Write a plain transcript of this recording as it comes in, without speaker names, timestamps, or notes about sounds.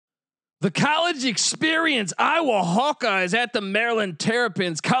The college experience, Iowa Hawkeyes at the Maryland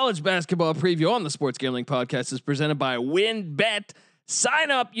Terrapins. College basketball preview on the Sports Gambling Podcast is presented by WynnBET.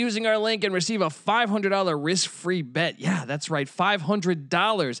 Sign up using our link and receive a $500 risk-free bet. Yeah, that's right,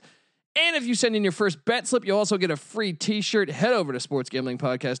 $500. And if you send in your first bet slip, you'll also get a free t-shirt. Head over to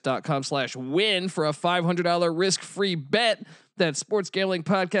sportsgamblingpodcast.com/win for a $500 risk-free bet. That's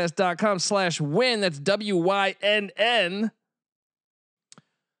sportsgamblingpodcast.com/win. That's WYNN.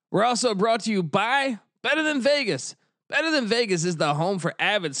 We're also brought to you by Better Than Vegas. Better Than Vegas is the home for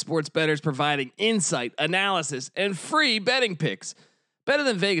avid sports bettors, providing insight, analysis, and free betting picks. Better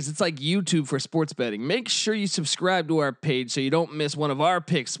Than Vegas, it's like YouTube for sports betting. Make sure you subscribe to our page so you don't miss one of our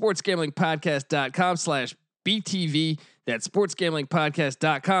picks. sportsgamblingpodcast.com/BTV. That's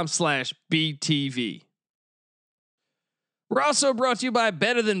sportsgamblingpodcast.com/BTV. We're also brought to you by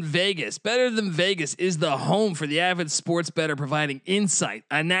Better Than Vegas. Better Than Vegas is the home for the avid sports bettor, providing insight,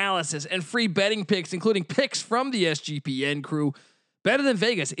 analysis, and free betting picks, including picks from the SGPN crew. Better Than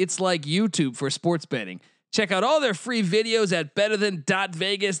Vegas, it's like YouTube for sports betting. Check out all their free videos at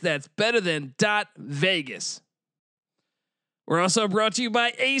betterthan.vegas. That's betterthan.vegas. We're also brought to you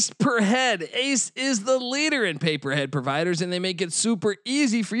by Ace Per Head. Ace is the leader in pay-per-head providers, and they make it super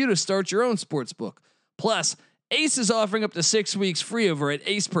easy for you to start your own sports book. Plus, Ace is offering up to 6 weeks free over at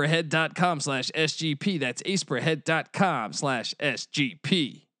aceperhead.com/SGP. That's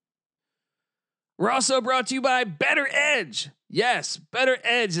aceperhead.com/SGP. We're also brought to you by Better Edge. Yes, Better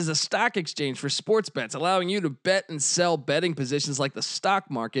Edge is a stock exchange for sports bets, allowing you to bet and sell betting positions like the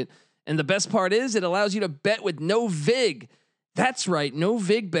stock market. And the best part is it allows you to bet with no VIG. That's right, no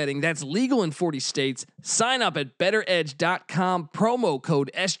VIG betting. That's legal in 40 states. Sign up at betteredge.com, promo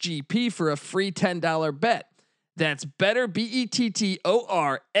code SGP for a free $10 bet. That's better,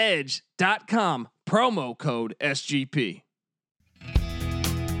 BETTOR, edge.com, promo code SGP.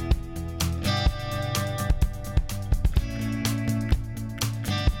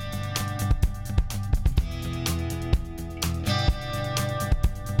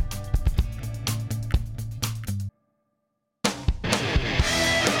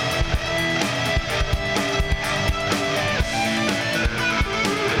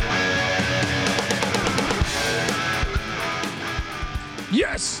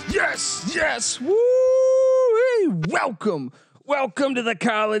 Yes. Woo! Welcome to the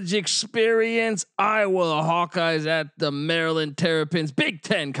college experience. Iowa Hawkeyes at the Maryland Terrapins. Big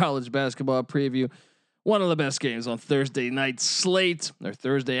Ten college basketball preview. One of the best games on Thursday night slate or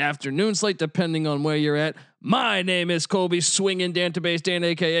Thursday afternoon slate, depending on where you're at. My name is Colby Swinging Database Dan,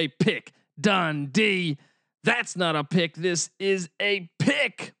 aka Pick Dundee. That's not a pick. This is a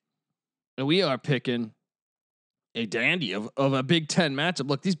pick, and we are picking a dandy of a Big Ten matchup.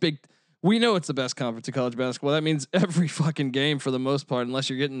 Look, we know it's the best conference in college basketball. That means every fucking game for the most part, unless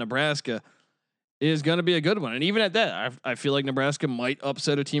you're getting Nebraska, is going to be a good one. And even at that, I feel like Nebraska might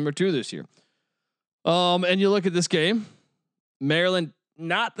upset a team or two this year. And you look at this game, Maryland,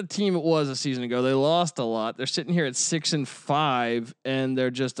 not the team it was a season ago. They lost a lot. They're sitting here at 6-5, and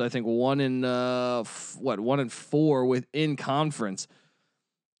they're just, I think, 1-4 within conference.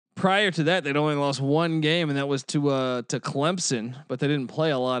 Prior to that, they'd only lost one game, and that was to Clemson. But they didn't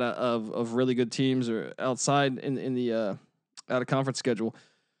play a lot of really good teams or outside in the out of conference schedule.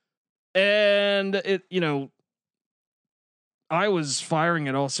 And I was firing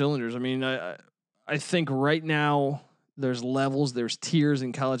at all cylinders. I mean, I think right now there's levels, there's tiers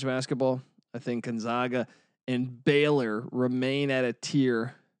in college basketball. I think Gonzaga and Baylor remain at a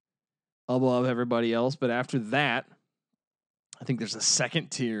tier above everybody else, but after that, I think there's a second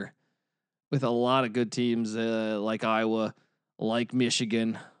tier with a lot of good teams like Iowa, like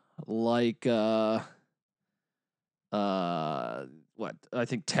Michigan, like I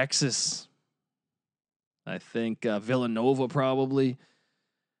think Texas, I think Villanova probably.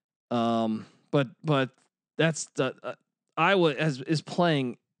 But that's the Iowa is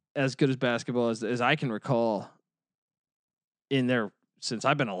playing as good as basketball as I can recall in there since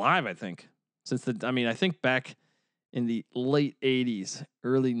I've been alive. I think I think back in the late 80s,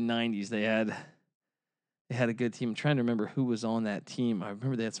 early 90s, they had a good team. I'm trying to remember who was on that team. I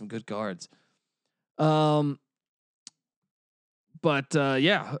remember they had some good guards. I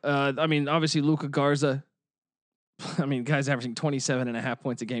mean, obviously Luka Garza. I mean, guys averaging 27.5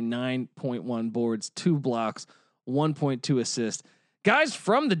 points a game, 9.1 boards, 2 blocks, 1.2 assists. Guys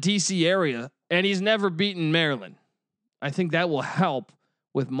from the DC area, and he's never beaten Maryland. I think that will help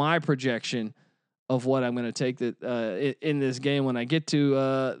with my projection of what I'm going to take in this game when I get to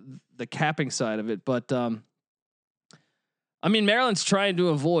the capping side of it. But I mean, Maryland's trying to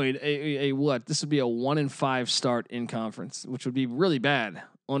avoid a what? This would be a 1-5 start in conference, which would be really bad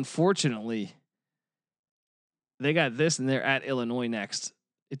unfortunately, they got this, and they're at Illinois next.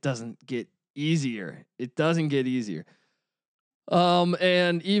 It doesn't get easier.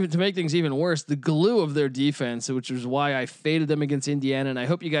 And even to make things even worse, the glue of their defense, which is why I faded them against Indiana. And I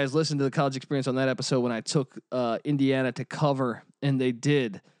hope you guys listened to the college experience on that episode when I took Indiana to cover, and they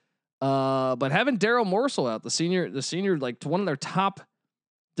did. But having Daryl Morsell out, the senior, like one of their top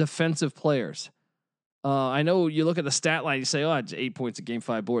defensive players. I know you look at the stat line, you say, "Oh, it's 8 points a game,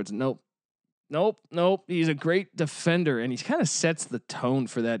 5 boards." Nope. He's a great defender, and he kind of sets the tone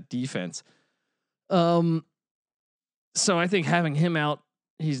for that defense. So I think having him out,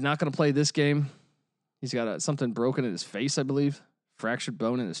 he's not going to play this game. He's got something broken in his face, I believe, fractured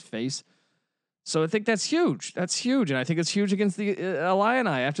bone in his face. So I think that's huge. And I think it's huge against the Illini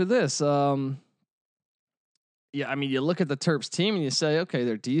after this. Yeah, I mean, you look at the Terps team and you say, okay,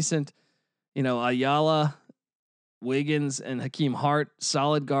 they're decent. You know, Ayala, Wiggins, and Hakeem Hart,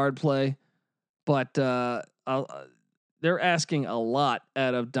 solid guard play. But they're asking a lot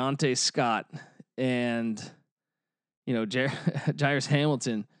out of Dante Scott and, you know, Jairus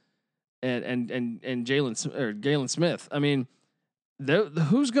Hamilton and Galen Smith. I mean,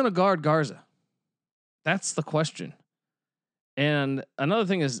 who's going to guard Garza? That's the question. And another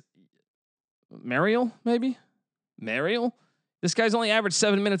thing is Mariel, maybe? Mariel? This guy's only averaged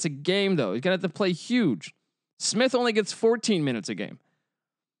 7 minutes a game, though. He's going to have to play huge. Smith only gets 14 minutes a game.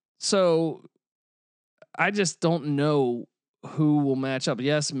 So I just don't know who will match up.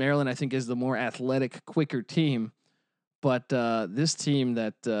 Yes, Maryland, I think, is the more athletic, quicker team. But this team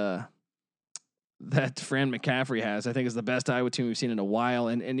that Fran McCaffrey has, I think, is the best Iowa team we've seen in a while.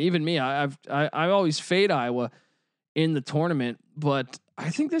 And even me, I always fade Iowa in the tournament, but I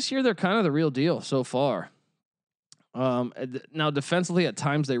think this year they're kind of the real deal so far. Now defensively, at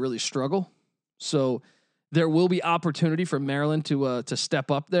times they really struggle, so there will be opportunity for Maryland to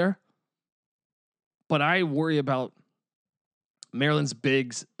step up there. But I worry about Maryland's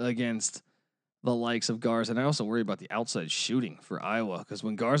bigs against the likes of Garza, and I also worry about the outside shooting for Iowa, because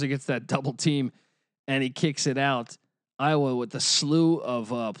when Garza gets that double team and he kicks it out, Iowa with the slew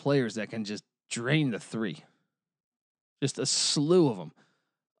of players that can just drain the three, just a slew of them.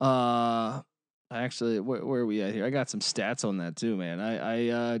 Actually, where are we at here? I got some stats on that too, man.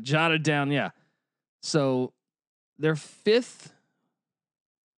 I jotted down, yeah. So they're 5th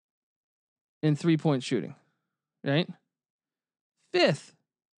in 3-point shooting, right? 5th.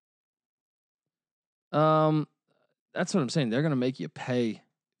 That's what I'm saying. They're gonna make you pay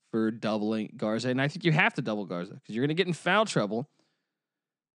for doubling Garza, and I think you have to double Garza because you're gonna get in foul trouble.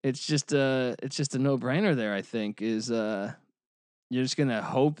 It's just a no-brainer there. I think is you're just gonna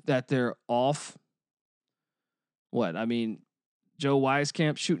hope that they're off. What I mean, Joe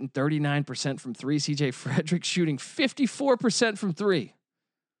Wieskamp shooting 39% from 3. CJ Frederick shooting 54% from 3.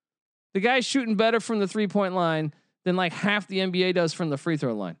 The guy's shooting better from the 3-point line than like half the NBA does from the free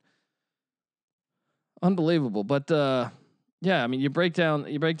throw line. Unbelievable. But yeah, I mean, you break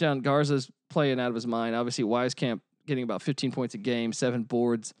down Garza's playing out of his mind. Obviously, Wieskamp getting about 15 points a game, 7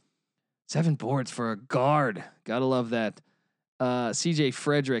 boards. 7 boards for a guard. Gotta love that. CJ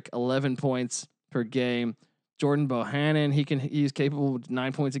Frederick, 11 points per game. Jordan Bohannon, he's capable of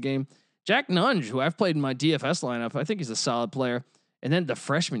 9 points a game. Jack Nunge, who I've played in my DFS lineup, I think he's a solid player. And then the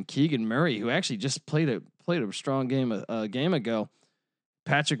freshman Keegan Murray, who actually just played a strong game a game ago.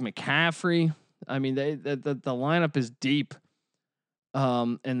 Patrick McCaffrey. I mean, the lineup is deep,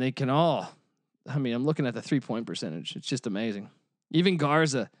 and they can all. I mean, I'm looking at the 3-point percentage. It's just amazing. Even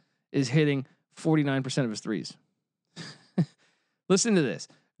Garza is hitting 49% of his threes. Listen to this: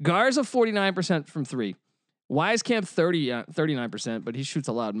 Garza 49% from 3. Wieskamp 39%, but he shoots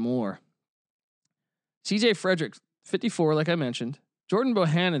a lot more. CJ Frederick 54, like I mentioned. Jordan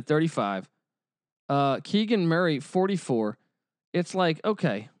Bohannon 35. Keegan Murray 44. It's like,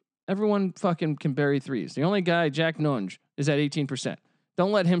 okay, everyone fucking can bury threes. The only guy, Jack Nunge, is at 18%.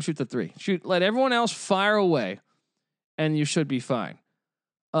 Don't let him shoot the 3. Let everyone else fire away, and you should be fine.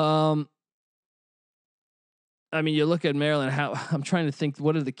 I mean, you look at Maryland. I'm trying to think,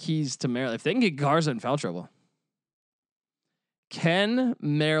 what are the keys to Maryland? If they can get Garza in foul trouble, can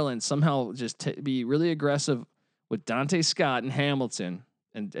Maryland somehow just be really aggressive with Dante Scott and Hamilton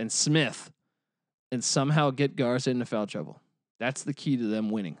and Smith, and somehow get Garza into foul trouble? That's the key to them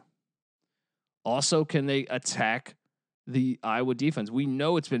winning. Also, can they attack the Iowa defense? We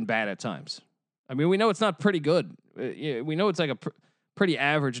know it's been bad at times. I mean, we know it's not pretty good. We know it's like a pretty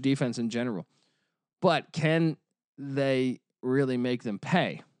average defense in general. But can they really make them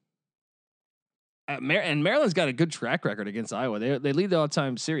pay? And Maryland's got a good track record against Iowa. They lead the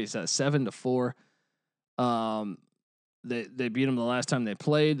all-time series at 7-4. They beat them the last time they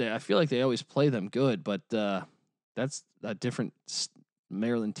played. I feel like they always play them good, but that's a different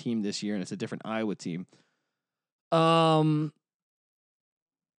Maryland team this year, and it's a different Iowa team. Defend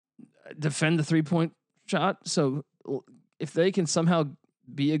the 3-point shot. So if they can somehow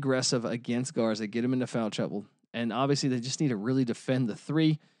be aggressive against Garza, get them into foul trouble, and obviously they just need to really defend the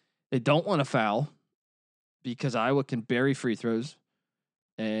 3. They don't want to foul because Iowa can bury free throws.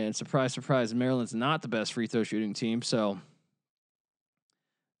 And surprise, surprise, Maryland's not the best free throw shooting team, so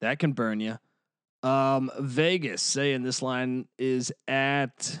that can burn you. Vegas saying this line is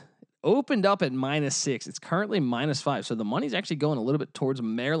opened up at -6. It's currently -5, so the money's actually going a little bit towards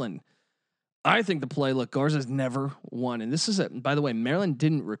Maryland. I think the play. Look, Garza's never won, and this is by the way, Maryland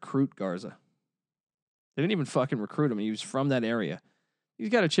didn't recruit Garza. They didn't even fucking recruit him. He was from that area. He's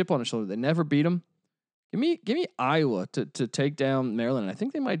got a chip on his shoulder. They never beat him. Give me Iowa to take down Maryland. I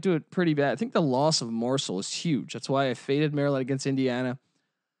think they might do it pretty bad. I think the loss of Morsel is huge. That's why I faded Maryland against Indiana.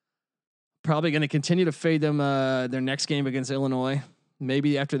 Probably going to continue to fade them their next game against Illinois.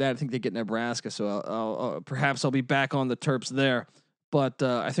 Maybe after that, I think they get Nebraska. So I'll perhaps I'll be back on the Terps there. But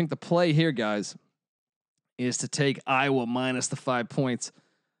I think the play here, guys, is to take Iowa minus the 5 points.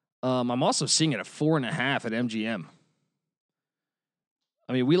 I'm also seeing it at 4.5 at MGM.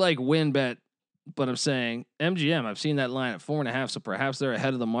 I mean, we like WinBet. But I'm saying MGM, I've seen that line at 4.5, so perhaps they're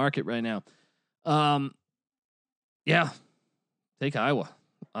ahead of the market right now. Yeah, take Iowa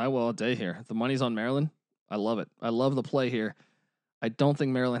all day here. The money's on Maryland. I love it. I love the play here. I don't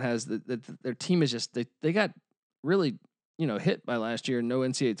think Maryland has their team is just they got really hit by last year. No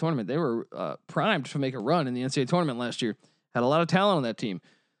NCAA tournament. They were primed to make a run in the NCAA tournament last year. Had a lot of talent on that team.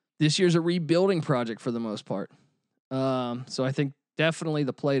 This year's a rebuilding project for the most part. So I think definitely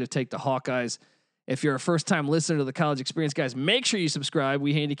the play to take the Hawkeyes. If you're a first-time listener to the College Experience, guys, make sure you subscribe.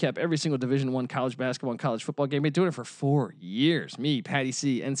 We handicap every single Division I college basketball and college football game. We've been doing it for 4 years. Me, Patty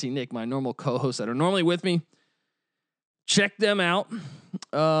C, NC Nick, my normal co-hosts that are normally with me. Check them out.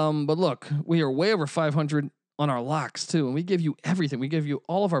 But look, we are way over 500 on our locks too, and we give you everything. We give you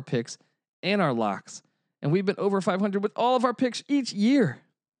all of our picks and our locks, and we've been over 500 with all of our picks each year.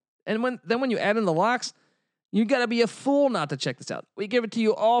 And when you add in the locks, you got to be a fool not to check this out. We give it to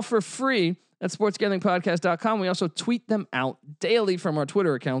you all for free at sportsgamblingpodcast.com. We also tweet them out daily from our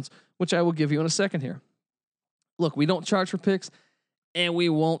Twitter accounts, which I will give you in a second here. Look, we don't charge for picks, and we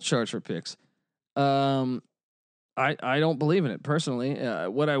won't charge for picks. I don't believe in it personally.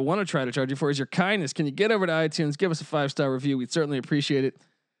 What I want to try to charge you for is your kindness. Can you get over to iTunes, give us a 5-star review? We'd certainly appreciate it.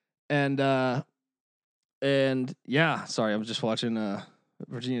 And yeah, sorry, I was just watching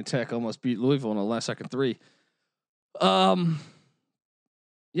Virginia Tech almost beat Louisville in a last second 3.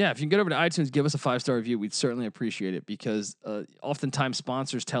 Yeah, if you can get over to iTunes, give us a 5-star review. We'd certainly appreciate it because oftentimes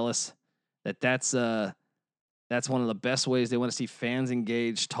sponsors tell us that's one of the best ways they want to see fans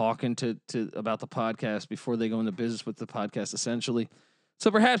engaged, talking to about the podcast before they go into business with the podcast, essentially.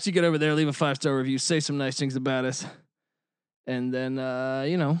 So perhaps you get over there, leave a 5-star review, say some nice things about us, and then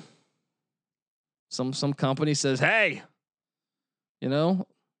some company says, hey, some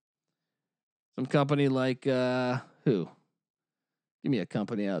company like who? Give me a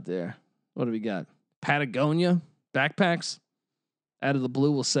company out there. What do we got? Patagonia backpacks out of the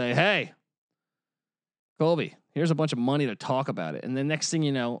blue will say, hey, Colby, here's a bunch of money to talk about it. And the next thing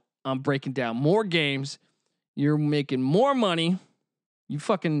you know, I'm breaking down more games. You're making more money. You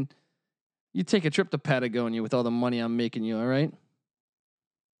take a trip to Patagonia with all the money I'm making you. All right.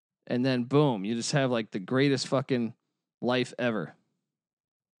 And then boom, you just have like the greatest fucking life ever.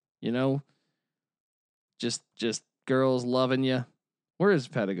 Just girls loving you. Where is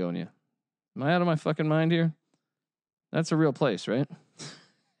Patagonia? Am I out of my fucking mind here? That's a real place, right?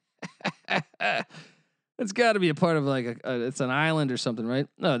 It's got to be a part of like it's an island or something, right?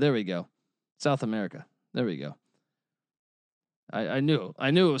 No, there we go. South America. There we go. I knew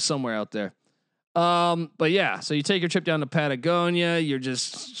it was somewhere out there. But yeah, so you take your trip down to Patagonia, you're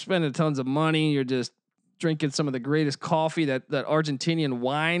just spending tons of money, you're just drinking some of the greatest coffee, that Argentinian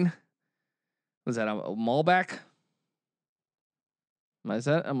wine. Was that a Malbec?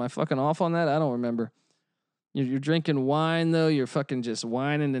 Am I fucking off on that? I don't remember. You're drinking wine though. You're fucking just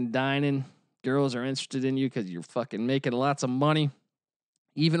whining and dining. Girls are interested in you because you're fucking making lots of money.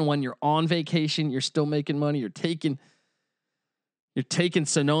 Even when you're on vacation, you're still making money. You're taking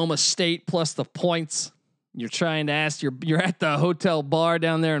Sonoma State plus the points. You're trying to ask. You're at the hotel bar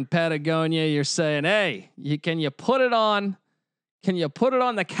down there in Patagonia. You're saying, "Hey, can you put it on? Can you put it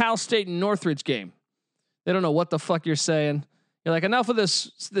on the Cal State and Northridge game?" They don't know what the fuck you're saying. You're like, enough of this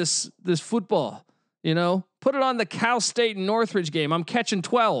football, Put it on the Cal State and Northridge game. I'm catching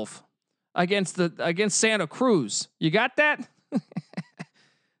 12. against Santa Cruz. You got that?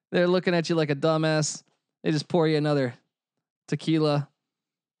 They're looking at you like a dumbass. They just pour you another tequila.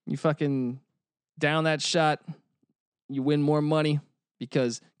 You fucking down that shot. You win more money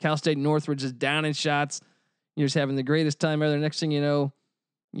because Cal State Northridge is down in shots. You're just having the greatest time ever. Next thing you know,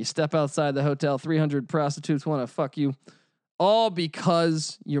 you step outside the hotel, 300 prostitutes want to fuck you. All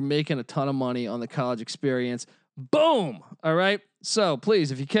because you're making a ton of money on the college experience. Boom. All right. So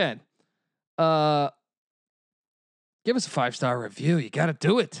please, if you can, give us a 5-star review. You got to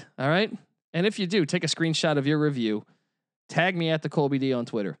do it. All right. And if you do, take a screenshot of your review, tag me at the Colby D on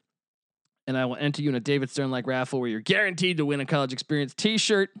Twitter, and I will enter you in a David Stern-like raffle where you're guaranteed to win a college experience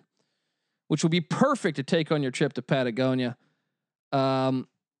t-shirt, which will be perfect to take on your trip to Patagonia.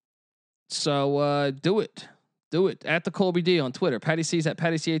 So do it. Do it at the Colby D on Twitter. Patty C's at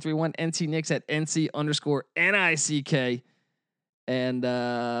Patty C831, NC Nicks at NC_NICK. And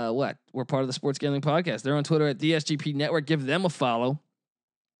we're part of the Sports Gambling Podcast. They're on Twitter at DSGP Network. Give them a follow.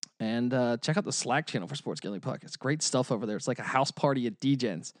 And check out the Slack channel for Sports Gambling Podcast. Great stuff over there. It's like a house party at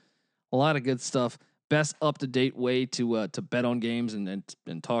DGens. A lot of good stuff. Best up-to-date way to bet on games and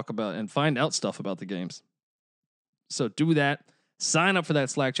talk about and find out stuff about the games. So do that. Sign up for that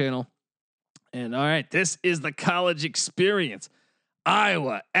Slack channel. And all right, this is the college experience.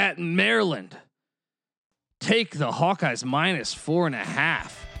 Iowa at Maryland. Take the Hawkeyes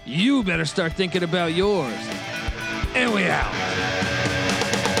 -4.5. You better start thinking about yours. And we out.